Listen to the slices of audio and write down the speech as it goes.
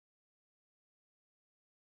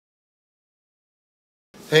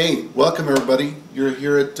Hey, welcome everybody. You're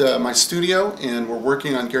here at my studio and we're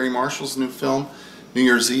working on Gary Marshall's new film, New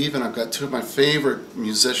Year's Eve, and I've got two of my favorite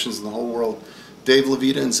musicians in the whole world, Dave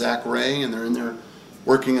Levita and Zach Ray, and they're in there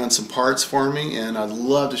working on some parts for me, and I'd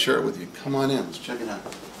love to share it with you. Come on in, let's check it out.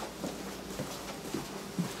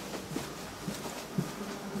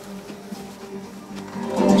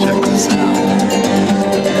 Check this out.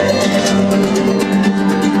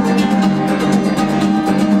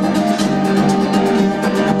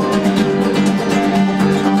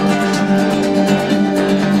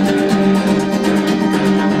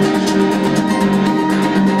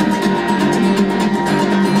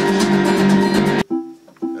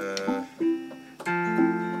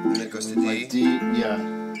 D. D, yeah.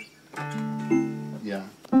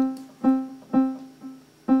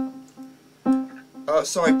 Oh,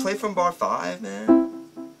 so I play from bar 5, man?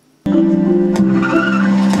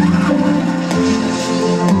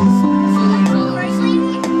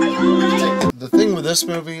 The thing with this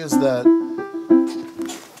movie is that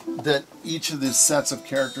each of these sets of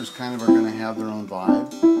characters kind of are going to have their own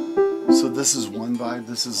vibe. So this is one vibe.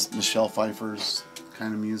 This is Michelle Pfeiffer's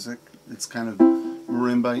kind of music. It's kind of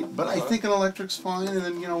marimba, but I think an electric's fine, and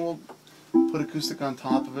then, you know, we'll put acoustic on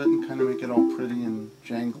top of it and kind of make it all pretty and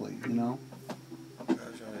jangly, you know?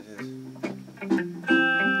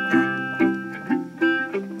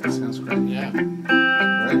 That sounds great. Yeah. Great.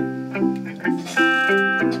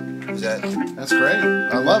 That's great.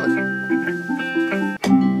 I love it.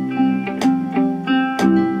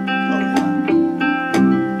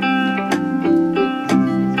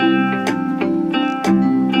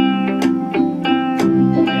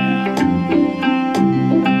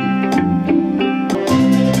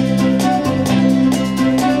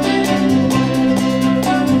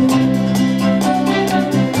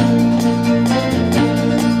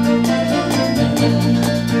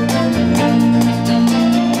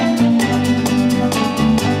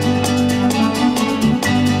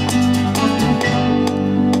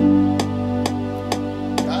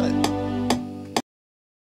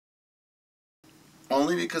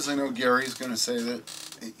 Only because I know Gary's going to say that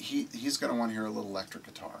he's going to want to hear a little electric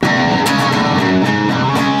guitar.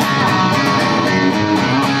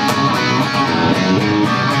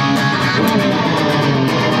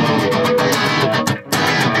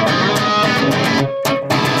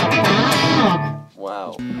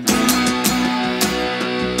 Wow.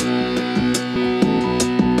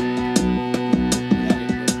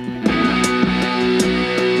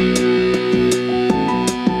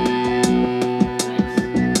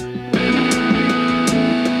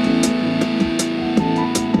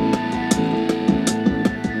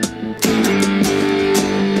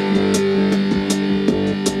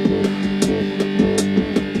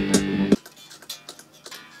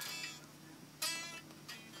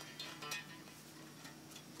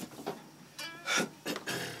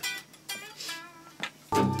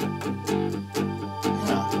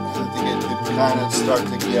 Kind of start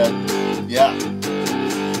to get,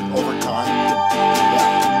 over time.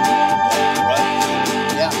 Right?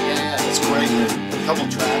 Yeah, it's great. A couple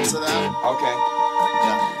tracks of that. Okay.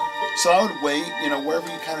 Yeah. So I would wait, you know, wherever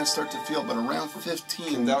you kind of start to feel, but around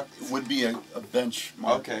 15 would be a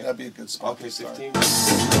benchmark. Okay. That'd be a good spot. Okay, 15. A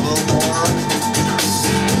little more.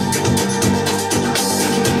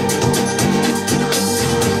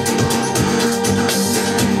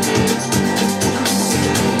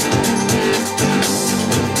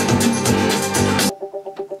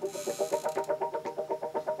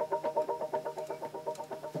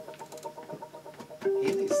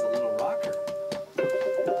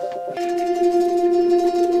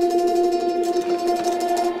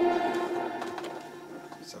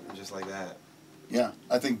 Like that. Yeah,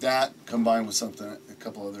 I think that combined with something, a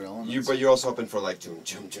couple other elements. But you're also hoping for like doom.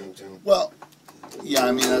 Well, yeah,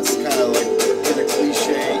 I mean that's kind of like in a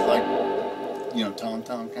cliche, like, you know, tom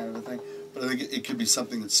kind of a thing. But I think it could be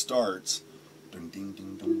something that starts, ding ding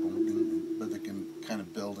ding ding ding ding, but it can kind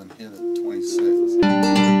of build and hit at 26.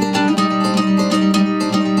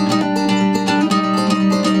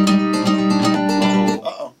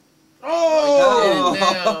 Oh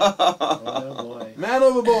boy. Man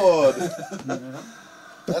overboard!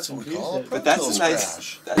 That's what we call it. But that's a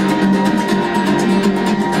nice...